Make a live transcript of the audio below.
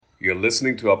You're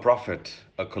listening to Our Prophet,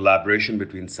 a collaboration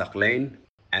between Sakhlain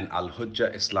and Al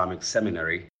Hujjah Islamic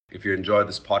Seminary. If you enjoy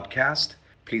this podcast,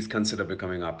 please consider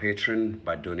becoming our patron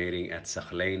by donating at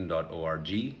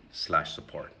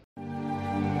sakhlain.org/support.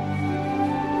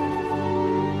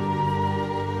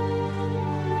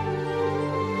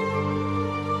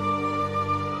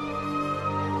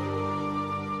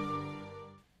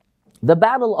 The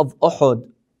Battle of Uhud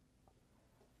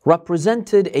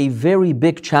represented a very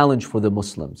big challenge for the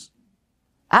Muslims.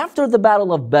 After the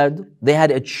Battle of Badr, they had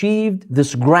achieved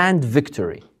this grand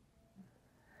victory.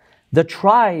 The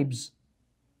tribes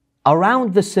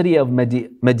around the city of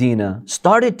Medina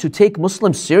started to take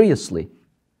Muslims seriously.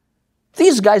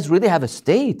 These guys really have a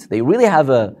state. They really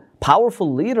have a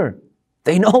powerful leader.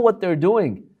 They know what they're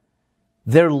doing.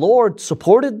 Their Lord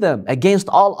supported them against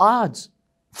all odds.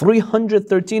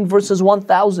 313 versus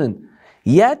 1,000.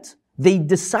 Yet, they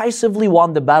decisively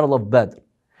won the Battle of Badr.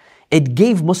 It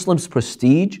gave Muslims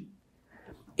prestige.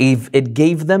 It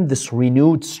gave them this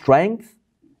renewed strength.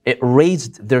 It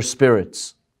raised their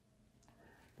spirits.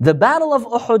 The Battle of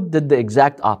Uhud did the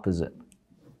exact opposite.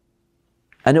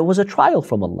 And it was a trial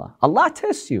from Allah. Allah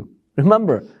tests you.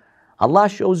 Remember, Allah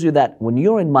shows you that when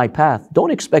you're in my path,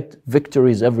 don't expect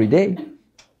victories every day.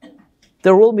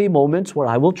 There will be moments where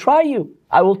I will try you.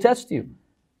 I will test you.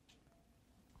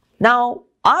 Now,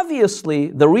 obviously,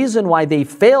 the reason why they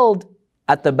failed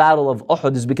at the Battle of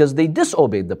Uhud is because they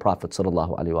disobeyed the Prophet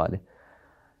ﷺ.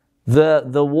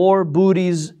 The war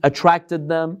booties attracted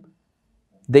them.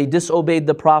 They disobeyed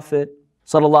the Prophet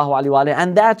ﷺ,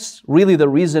 and that's really the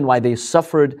reason why they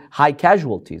suffered high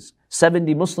casualties.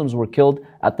 70 Muslims were killed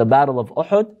at the Battle of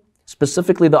Uhud,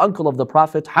 specifically the uncle of the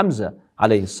Prophet, Hamza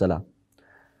alayhi salam.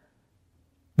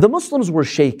 The Muslims were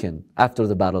shaken after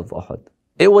the Battle of Uhud.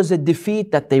 It was a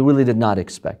defeat that they really did not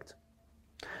expect.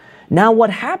 Now what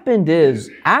happened is,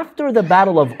 after the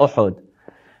Battle of Uhud,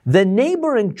 the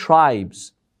neighboring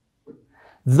tribes,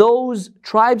 those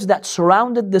tribes that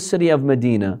surrounded the city of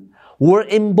Medina, were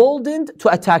emboldened to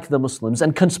attack the Muslims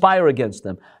and conspire against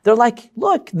them. They're like,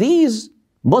 look, these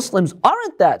Muslims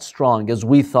aren't that strong as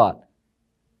we thought.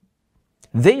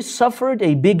 They suffered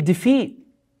a big defeat.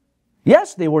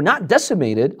 Yes, they were not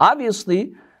decimated.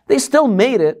 Obviously, they still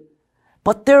made it,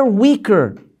 but they're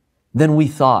weaker than we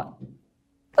thought.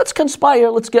 Let's conspire,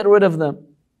 let's get rid of them.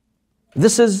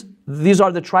 These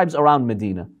are the tribes around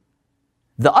Medina.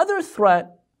 The other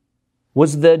threat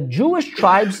was the Jewish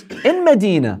tribes in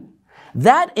Medina.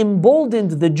 That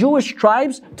emboldened the Jewish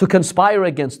tribes to conspire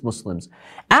against Muslims.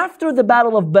 After the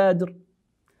Battle of Badr,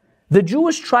 the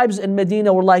Jewish tribes in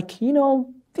Medina were like,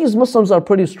 these Muslims are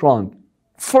pretty strong.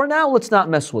 For now, let's not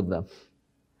mess with them.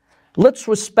 Let's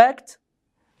respect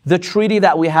the treaty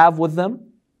that we have with them,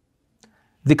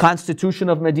 the Constitution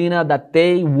of Medina that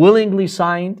they willingly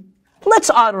signed.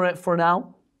 Let's honor it for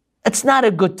now. It's not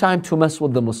a good time to mess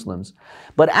with the Muslims.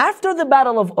 But after the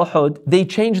Battle of Uhud, they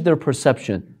changed their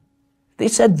perception. They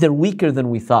said they're weaker than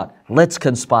we thought. Let's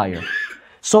conspire.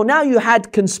 So now you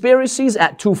had conspiracies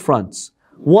at two fronts.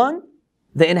 One,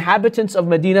 the inhabitants of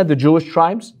Medina, the Jewish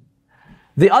tribes.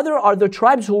 The other are the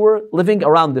tribes who were living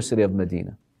around the city of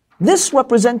Medina. This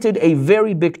represented a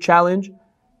very big challenge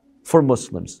for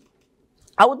Muslims.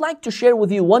 I would like to share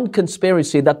with you one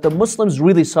conspiracy that the Muslims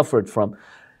really suffered from,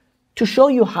 to show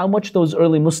you how much those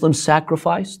early Muslims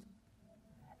sacrificed,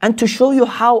 and to show you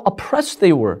how oppressed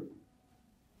they were.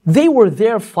 They were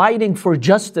there fighting for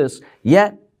justice,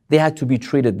 yet they had to be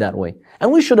treated that way.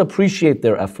 And we should appreciate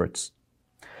their efforts.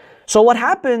 So what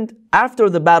happened after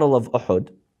the Battle of Uhud?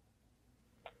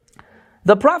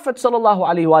 The Prophet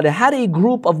ﷺ had a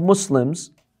group of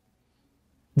Muslims.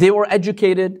 They were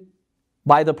educated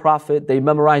by the Prophet. They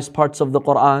memorized parts of the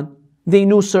Quran. They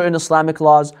knew certain Islamic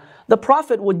laws. The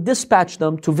Prophet would dispatch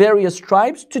them to various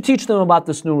tribes to teach them about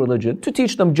this new religion, to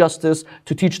teach them justice,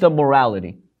 to teach them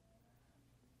morality.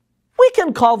 We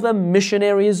can call them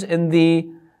missionaries in the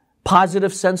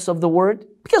positive sense of the word,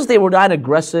 because they were not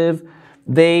aggressive.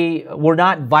 They were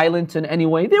not violent in any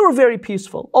way. They were very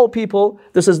peaceful. Oh people,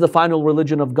 this is the final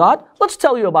religion of God. Let's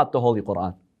tell you about the Holy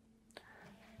Quran.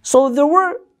 So there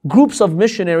were groups of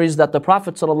missionaries that the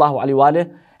Prophet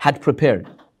ﷺ had prepared.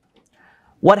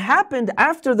 What happened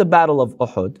after the Battle of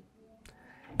Uhud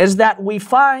is that we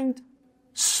find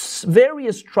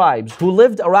various tribes who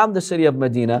lived around the city of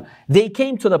Medina. They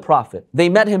came to the Prophet. They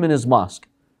met him in his mosque.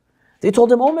 They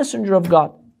told him, "O Messenger of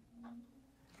God,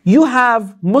 you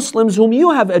have Muslims whom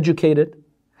you have educated,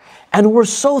 and we're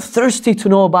so thirsty to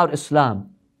know about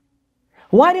Islam.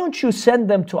 Why don't you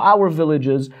send them to our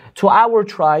villages, to our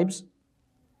tribes,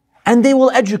 and they will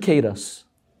educate us?"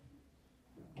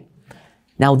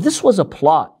 Now this was a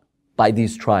plot by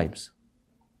these tribes.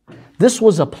 This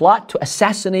was a plot to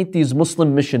assassinate these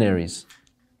Muslim missionaries.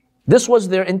 This was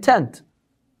their intent.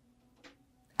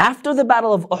 After the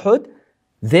Battle of Uhud,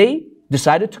 they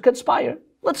decided to conspire.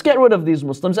 Let's get rid of these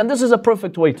Muslims, and this is a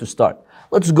perfect way to start.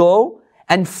 Let's go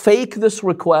and fake this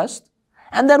request,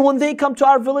 and then when they come to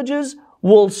our villages,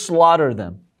 we'll slaughter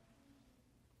them.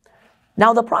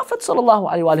 Now the Prophet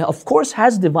ﷺ, of course,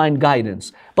 has divine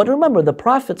guidance. But remember, the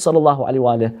Prophet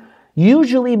ﷺ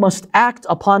usually must act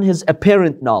upon his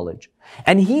apparent knowledge.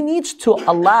 And he needs to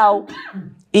allow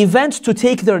events to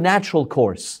take their natural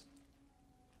course.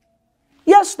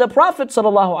 Yes, the Prophet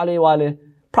ﷺ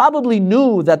probably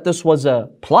knew that this was a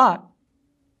plot.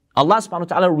 Allah subhanahu wa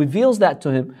ta'ala reveals that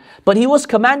to him. But he was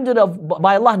commanded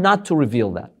by Allah not to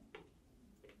reveal that.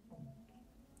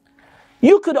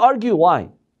 You could argue why.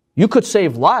 You could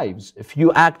save lives if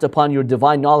you act upon your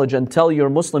divine knowledge and tell your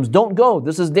Muslims, don't go,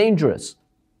 this is dangerous.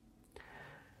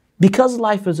 Because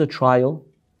life is a trial,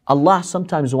 Allah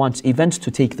sometimes wants events to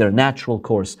take their natural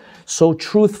course, so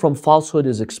truth from falsehood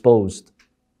is exposed.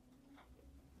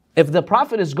 If the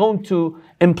Prophet is going to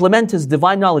implement his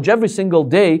divine knowledge every single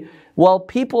day, well,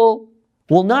 people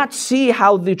will not see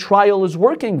how the trial is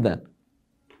working then.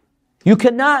 You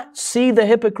cannot see the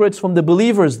hypocrites from the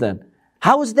believers then.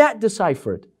 How is that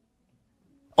deciphered?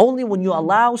 Only when you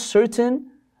allow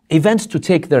certain events to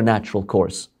take their natural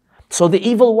course. So the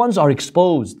evil ones are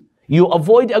exposed. You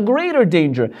avoid a greater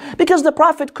danger. Because the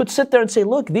Prophet could sit there and say,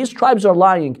 look, these tribes are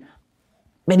lying.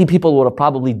 Many people would have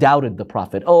probably doubted the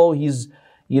Prophet. Oh, he's,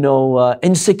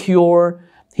 insecure.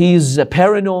 He's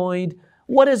paranoid.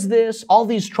 What is this? All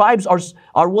these tribes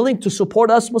are willing to support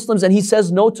us Muslims and he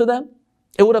says no to them?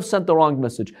 It would have sent the wrong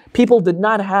message. People did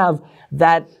not have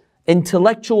that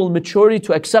intellectual maturity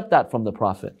to accept that from the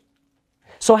Prophet.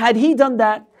 So had he done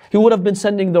that, he would have been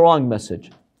sending the wrong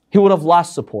message. He would have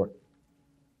lost support.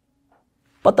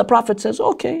 But the Prophet says,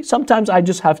 okay, sometimes I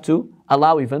just have to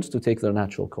allow events to take their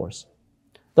natural course.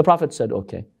 The Prophet said,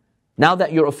 okay, now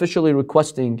that you're officially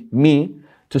requesting me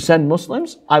to send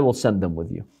Muslims, I will send them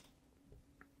with you.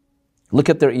 Look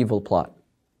at their evil plot.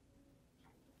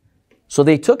 So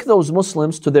they took those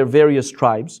Muslims to their various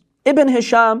tribes. Ibn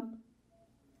Hisham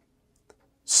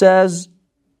says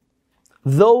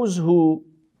those who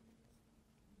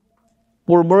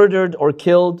were murdered or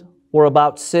killed were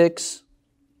about 6,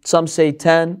 some say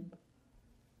 10.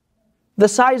 The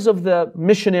size of the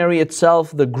missionary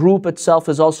itself, the group itself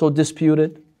is also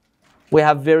disputed. We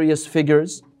have various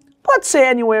figures. Let's say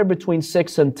anywhere between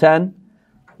 6 and 10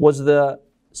 was the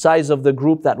size of the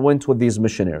group that went with these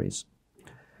missionaries.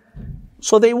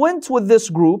 So they went with this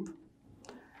group,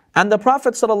 and the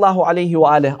Prophet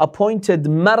ﷺ appointed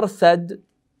Marthad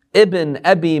ibn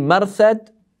Abi Marthad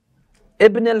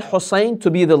ibn al-Husayn to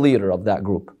be the leader of that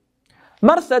group.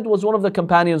 Marthad was one of the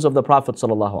companions of the Prophet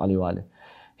ﷺ.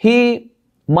 He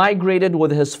migrated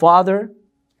with his father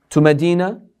to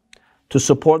Medina to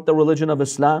support the religion of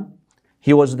Islam.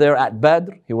 He was there at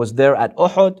Badr, he was there at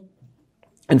Uhud.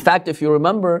 In fact, if you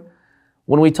remember,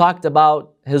 when we talked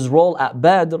about his role at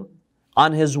Badr,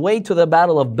 on his way to the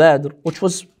Battle of Badr, which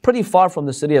was pretty far from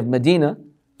the city of Medina,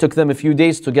 took them a few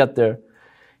days to get there,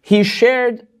 he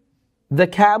shared the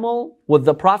camel with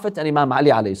the Prophet and Imam Ali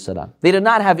alayhi salam. They did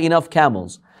not have enough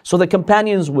camels, so the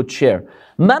companions would share.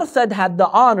 Marthad had the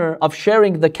honor of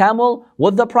sharing the camel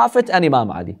with the Prophet and Imam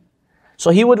Ali.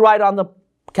 So he would ride on the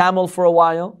camel for a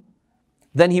while,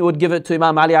 then he would give it to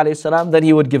Imam Ali alayhi salam, then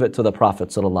he would give it to the Prophet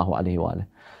sallallahu alaihi wasallam.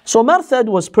 So Marthad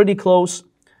was pretty close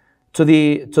to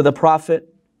the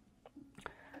Prophet,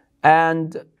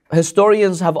 and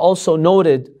historians have also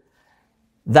noted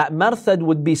that Marthad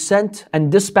would be sent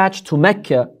and dispatched to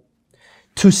Mecca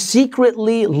to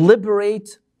secretly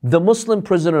liberate the Muslim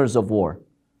prisoners of war.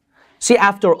 See,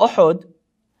 after Uhud,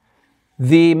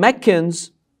 the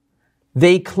Meccans,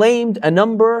 they claimed a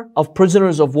number of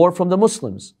prisoners of war from the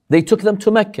Muslims. They took them to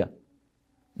Mecca.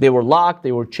 They were locked,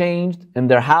 they were chained in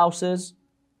their houses.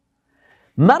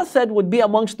 Marthad would be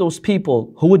amongst those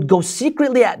people who would go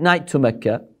secretly at night to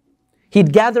Mecca.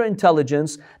 He'd gather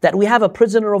intelligence that we have a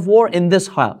prisoner of war in this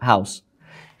house.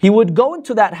 He would go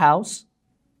into that house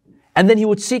and then he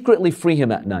would secretly free him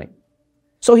at night.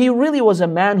 So he really was a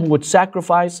man who would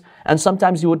sacrifice, and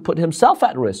sometimes he would put himself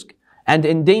at risk and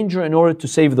in danger in order to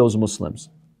save those Muslims.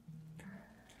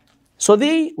 So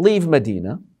they leave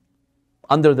Medina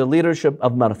under the leadership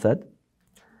of Marthad,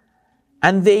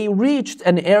 and they reached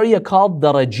an area called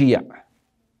the Raji'.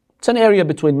 It's an area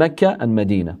between Mecca and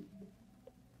Medina.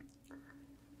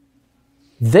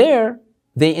 There,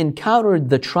 they encountered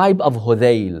the tribe of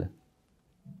Hudayl.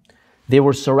 They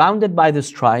were surrounded by this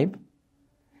tribe,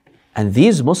 and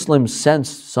these Muslims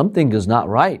sensed something is not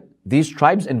right. these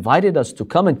tribes invited us to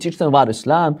come and teach them about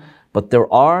Islam, but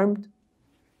they're armed,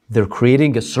 they're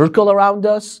creating a circle around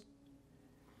us.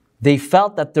 They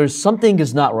felt that there's something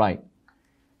is not right.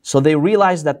 So they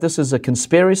realized that this is a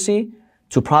conspiracy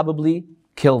to probably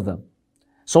kill them.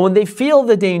 So when they feel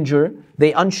the danger,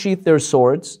 they unsheath their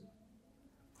swords.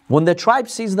 When the tribe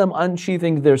sees them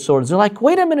unsheathing their swords, they're like,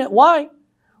 wait a minute, why?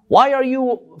 Why are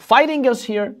you fighting us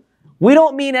here? We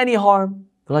don't mean any harm.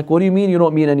 They're like, what do you mean you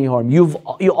don't mean any harm? You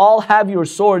all have your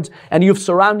swords and you've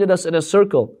surrounded us in a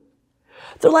circle.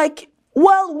 They're like,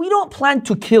 well, we don't plan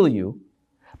to kill you,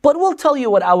 but we'll tell you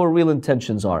what our real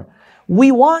intentions are.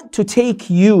 We want to take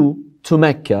you to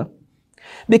Mecca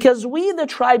because we, the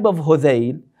tribe of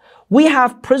Hudayl, we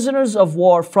have prisoners of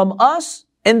war from us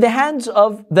in the hands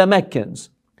of the Meccans.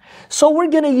 So we're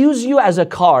going to use you as a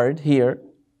card here,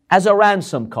 as a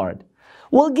ransom card.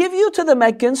 We'll give you to the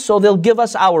Meccans so they'll give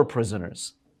us our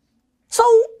prisoners. So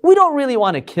we don't really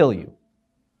want to kill you.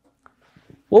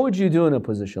 What would you do in a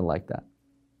position like that?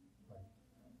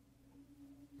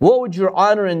 What would your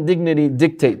honor and dignity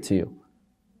dictate to you?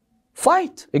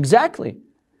 Fight, exactly.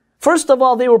 First of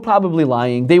all, they were probably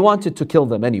lying. They wanted to kill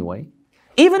them anyway.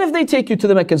 Even if they take you to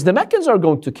the Meccans are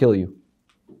going to kill you.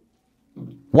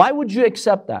 Why would you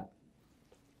accept that?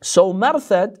 So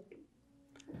Marthad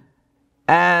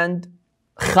and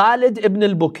Khalid ibn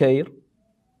al-Bukayr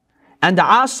and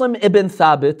Asim ibn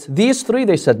Thabit, these three,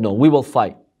 they said, no, we will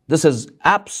fight. This is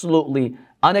absolutely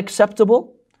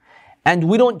unacceptable and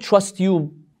we don't trust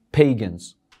you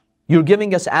pagans. You're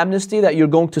giving us amnesty that you're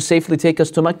going to safely take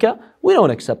us to Mecca? We don't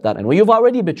accept that anyway. You've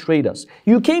already betrayed us.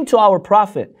 You came to our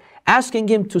prophet asking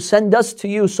him to send us to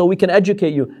you so we can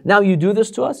educate you. Now you do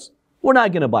this to us? We're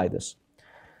not going to buy this.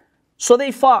 So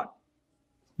they fought.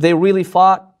 They really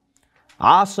fought.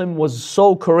 Asim was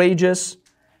so courageous.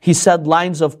 He said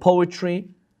lines of poetry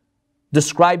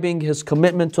describing his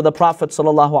commitment to the Prophet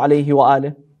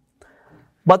ﷺ.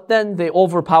 But then they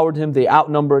overpowered him. They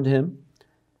outnumbered him.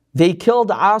 They killed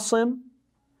Asim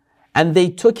and they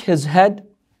took his head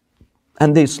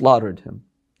and they slaughtered him.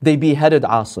 They beheaded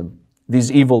Asim,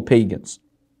 these evil pagans.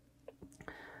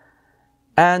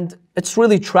 And it's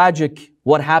really tragic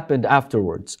what happened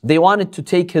afterwards. They wanted to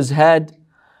take his head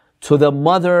to the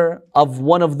mother of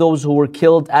one of those who were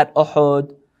killed at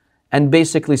Uhud and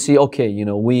basically see, okay,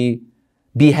 we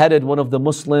beheaded one of the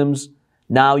Muslims.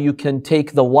 Now you can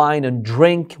take the wine and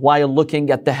drink while looking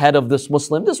at the head of this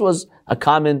Muslim. This was a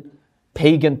common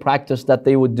pagan practice that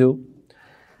they would do.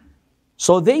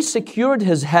 So they secured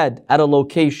his head at a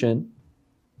location,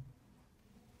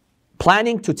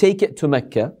 planning to take it to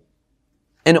Mecca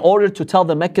in order to tell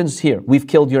the Meccans, here, we've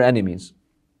killed your enemies.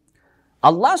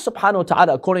 Allah subhanahu wa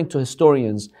ta'ala, according to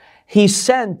historians, He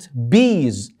sent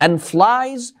bees and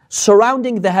flies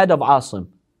surrounding the head of Asim.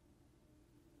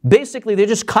 Basically, they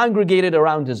just congregated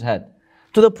around his head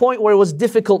to the point where it was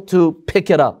difficult to pick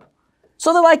it up.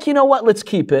 So they're like, you know what, let's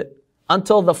keep it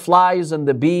until the flies and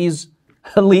the bees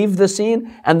leave the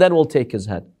scene and then we'll take his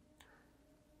head.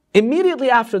 Immediately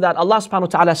after that, Allah subhanahu wa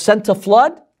ta'ala sent a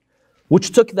flood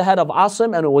which took the head of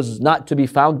Asim and it was not to be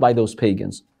found by those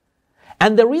pagans.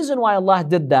 And the reason why Allah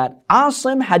did that,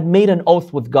 Asim had made an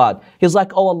oath with God. He's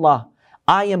like, oh Allah,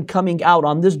 I am coming out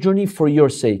on this journey for your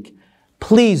sake.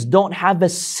 Please don't have a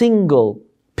single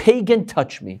pagan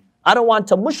touch me. I don't want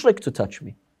a mushrik to touch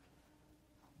me.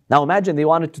 Now imagine they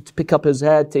wanted to pick up his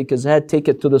head, take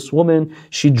it to this woman.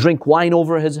 She'd drink wine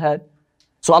over his head.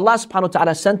 So Allah subhanahu wa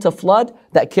ta'ala sent a flood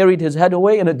that carried his head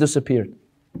away and it disappeared.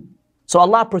 So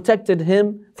Allah protected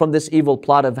him from this evil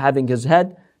plot of having his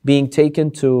head being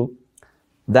taken to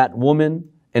that woman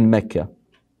in Mecca.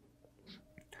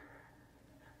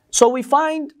 So we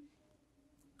find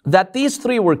that these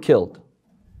three were killed.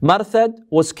 Marthad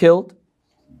was killed,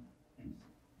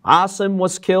 Asim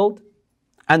was killed,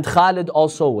 and Khalid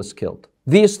also was killed.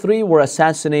 These three were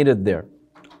assassinated there.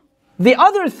 The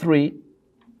other three,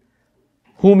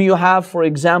 whom you have, for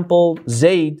example,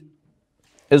 Zayd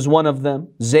is one of them.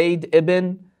 Zayd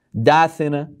ibn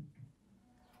Dathina,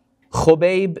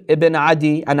 Khubayb ibn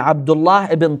Adi, and Abdullah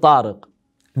ibn Tariq.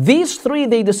 These three,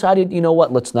 they decided, you know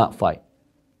what, let's not fight.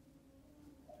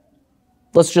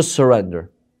 Let's just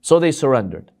surrender. So they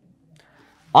surrendered.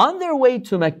 On their way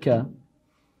to Mecca,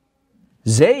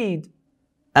 Zayd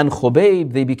and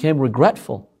Khubayb, they became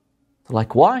regretful. They're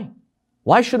like, why?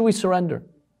 Why should we surrender?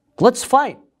 Let's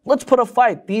fight. Let's put a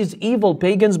fight. These evil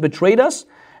pagans betrayed us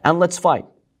and let's fight.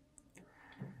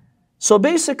 So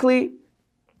basically,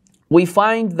 we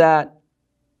find that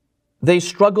they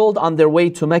struggled on their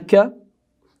way to Mecca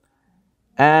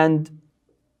and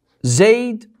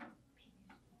Zayd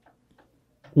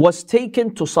was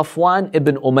taken to Safwan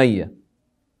ibn Umayyah.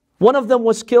 One of them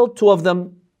was killed, two of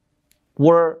them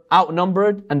were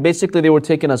outnumbered, and basically they were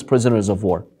taken as prisoners of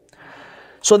war.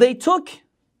 So they took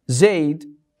Zayd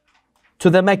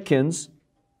to the Meccans,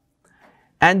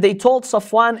 and they told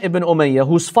Safwan ibn Umayyah,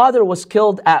 whose father was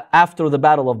killed after the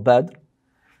Battle of Badr.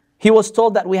 He was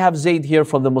told that we have Zayd here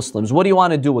from the Muslims. What do you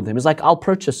want to do with him? He's like, I'll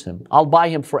purchase him. I'll buy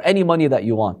him for any money that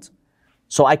you want,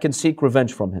 so I can seek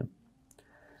revenge from him.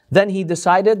 Then he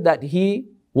decided that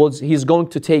he's going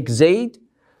to take Zayd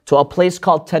to a place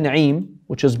called Tan'im,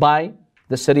 which is by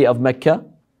the city of Mecca.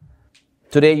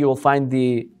 Today you will find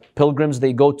the pilgrims,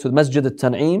 they go to Masjid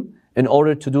al-Tan'im in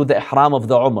order to do the ihram of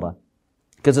the Umrah,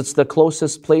 because it's the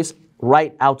closest place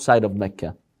right outside of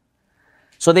Mecca.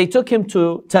 So they took him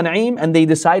to Tan'im and they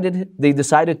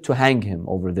decided to hang him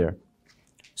over there.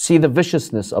 See the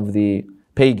viciousness of the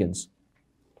pagans.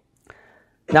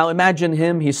 Now imagine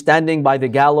him, he's standing by the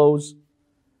gallows,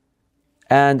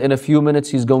 and in a few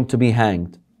minutes he's going to be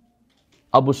hanged.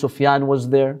 Abu Sufyan was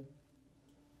there.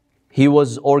 He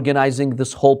was organizing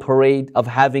this whole parade of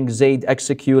having Zayd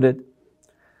executed.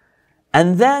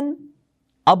 And then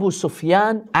Abu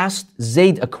Sufyan asked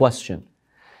Zayd a question.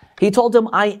 He told him,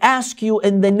 I ask you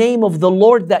in the name of the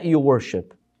Lord that you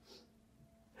worship,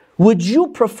 would you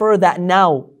prefer that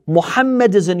now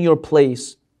Muhammad is in your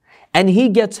place and he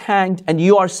gets hanged and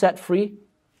you are set free?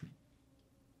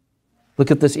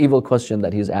 Look at this evil question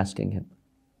that he's asking him.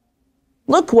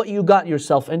 Look what you got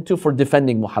yourself into for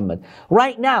defending Muhammad.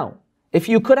 Right now, if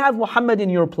you could have Muhammad in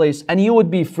your place and you would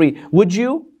be free, would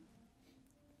you?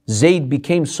 Zayd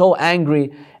became so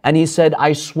angry and he said,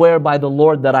 I swear by the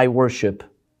Lord that I worship,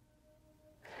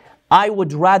 I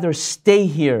would rather stay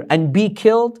here and be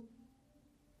killed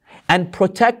and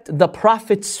protect the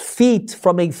Prophet's feet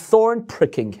from a thorn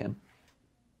pricking him.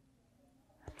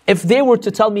 If they were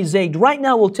to tell me, Zayd, right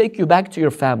now we'll take you back to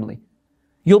your family,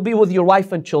 you'll be with your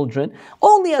wife and children,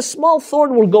 only a small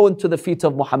thorn will go into the feet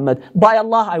of Muhammad, by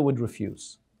Allah I would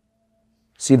refuse.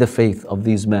 See the faith of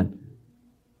these men.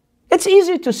 It's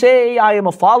easy to say, I am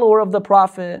a follower of the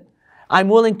Prophet, I'm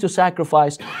willing to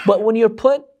sacrifice, but when you're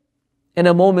put in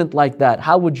a moment like that,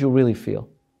 how would you really feel?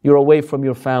 You're away from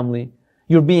your family,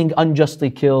 you're being unjustly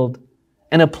killed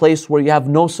in a place where you have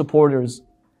no supporters.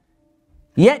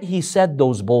 Yet he said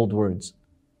those bold words.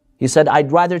 He said,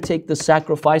 I'd rather take the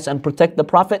sacrifice and protect the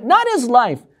Prophet, not his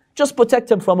life, just protect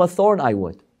him from a thorn, I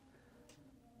would.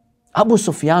 Abu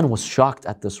Sufyan was shocked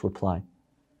at this reply.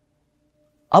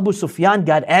 Abu Sufyan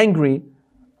got angry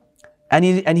and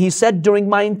he said, during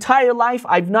my entire life,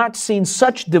 I've not seen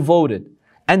such devoted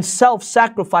and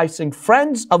self-sacrificing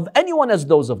friends of anyone as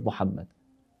those of Muhammad.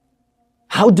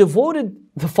 How devoted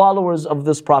the followers of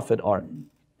this Prophet are.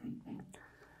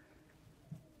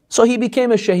 So he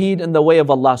became a shaheed in the way of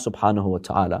Allah subhanahu wa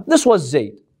ta'ala. This was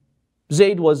Zayd.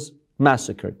 Zayd was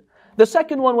massacred. The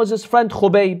second one was his friend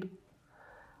Khubayb.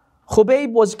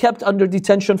 Khubayb was kept under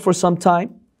detention for some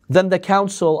time. Then the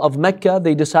council of Mecca,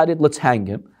 they decided, let's hang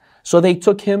him. So they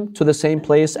took him to the same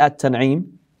place at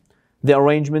Tan'im. The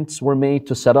arrangements were made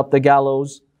to set up the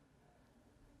gallows.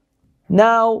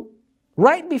 Now,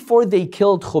 right before they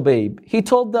killed Khubayb, he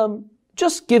told them,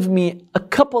 just give me a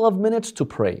couple of minutes to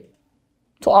pray,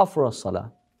 to offer a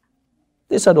salah.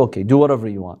 They said, okay, do whatever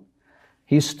you want.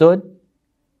 He stood,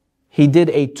 he did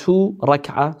a 2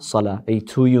 rak'ah salah, a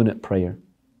 2-unit prayer.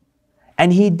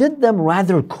 And he did them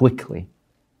rather quickly.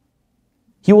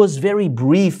 He was very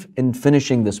brief in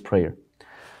finishing this prayer.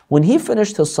 When he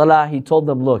finished his salah, he told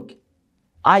them, look,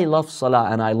 I love salah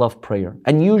and I love prayer.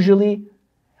 And usually,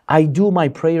 I do my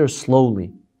prayers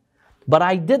slowly. But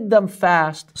I did them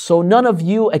fast, so none of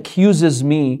you accuses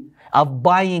me of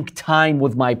buying time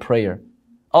with my prayer.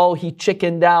 Oh, he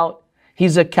chickened out.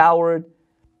 He's a coward.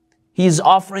 He's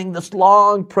offering this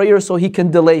long prayer so he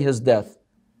can delay his death.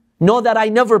 Know that I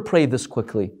never pray this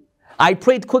quickly. I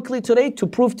prayed quickly today to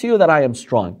prove to you that I am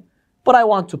strong. But I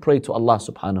want to pray to Allah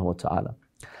subhanahu wa ta'ala.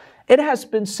 It has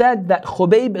been said that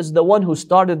Khubayb is the one who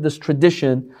started this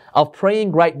tradition of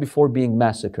praying right before being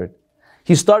massacred.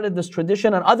 He started this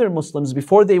tradition, and other Muslims,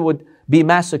 before they would be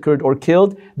massacred or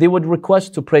killed, they would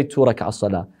request to pray 2 rak'ah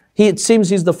salah. It seems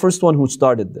he's the first one who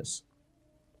started this.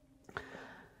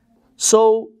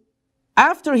 So,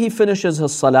 after he finishes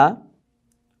his salah,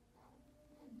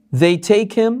 they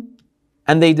take him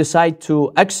and they decide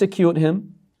to execute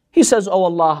him. He says, oh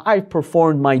Allah, I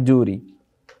performed my duty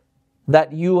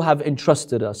that you have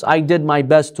entrusted us. I did my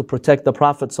best to protect the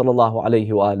Prophet sallallahu alaihi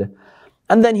wasallam.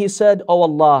 And then he said, oh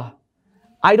Allah,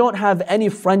 I don't have any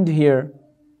friend here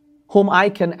whom I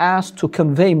can ask to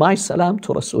convey my salam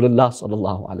to Rasulullah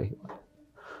sallallahu alaihi wasallam.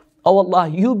 Oh Allah,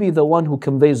 you be the one who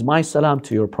conveys my salam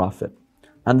to your Prophet.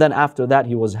 And then after that,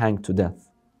 he was hanged to death.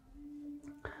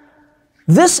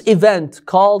 This event,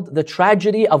 called the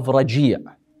tragedy of Raji',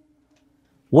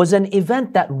 was an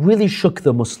event that really shook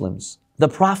the Muslims. The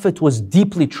Prophet was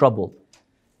deeply troubled.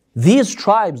 These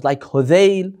tribes like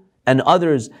Hudayl and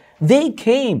others, they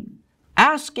came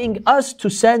asking us to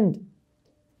send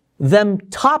them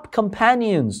top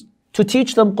companions to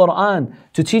teach them Quran,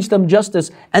 to teach them justice,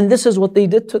 and this is what they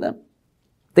did to them.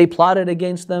 They plotted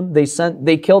against them,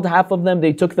 they killed half of them,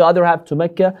 they took the other half to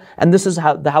Mecca, and this is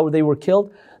how they were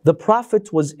killed. The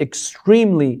Prophet was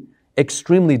extremely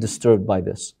disturbed by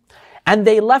this. And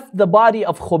they left the body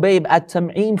of Khubayb at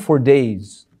Tam'im for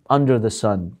days under the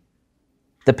sun.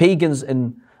 The pagans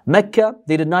in Mecca,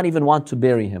 they did not even want to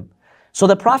bury him. So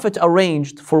the Prophet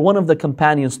arranged for one of the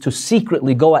companions to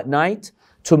secretly go at night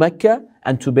to Mecca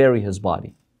and to bury his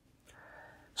body.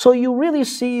 So you really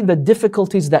see the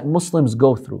difficulties that Muslims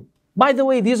go through. By the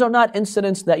way, these are not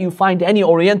incidents that you find any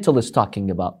Orientalist talking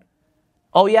about.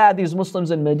 Oh yeah, these Muslims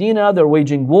in Medina, they're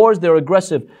waging wars, they're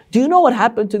aggressive. Do you know what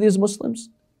happened to these Muslims?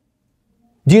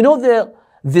 Do you know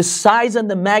the size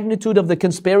and the magnitude of the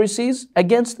conspiracies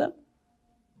against them?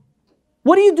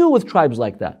 What do you do with tribes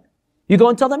like that? You go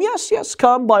and tell them, yes,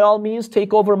 come by all means,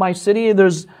 take over my city.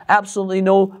 There's absolutely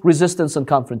no resistance and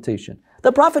confrontation.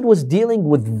 The Prophet was dealing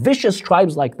with vicious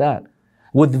tribes like that,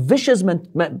 with vicious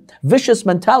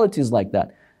mentalities like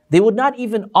that. They would not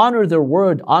even honor their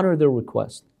word, honor their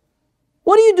request.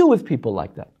 What do you do with people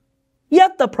like that?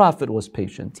 Yet the Prophet was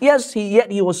patient. Yes,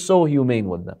 yet he was so humane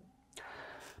with them.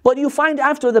 But you find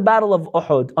after the Battle of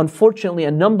Uhud, unfortunately,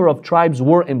 a number of tribes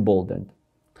were emboldened.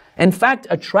 In fact,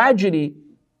 a tragedy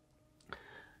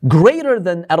greater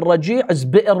than Al-Raji' is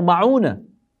Bi'r Maona.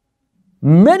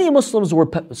 Many Muslims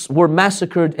were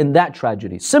massacred in that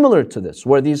tragedy, similar to this,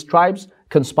 where these tribes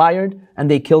conspired and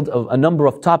they killed a number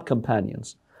of top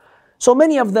companions. So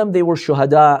many of them, they were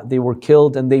shuhada, they were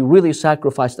killed, and they really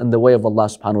sacrificed in the way of Allah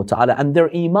subhanahu wa ta'ala. And their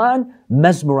iman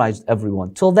mesmerized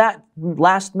everyone. Till that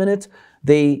last minute,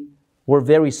 they were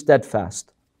very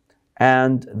steadfast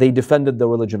and they defended the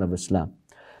religion of Islam.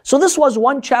 So this was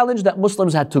one challenge that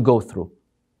Muslims had to go through.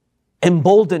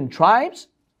 Emboldened tribes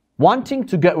wanting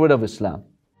to get rid of Islam.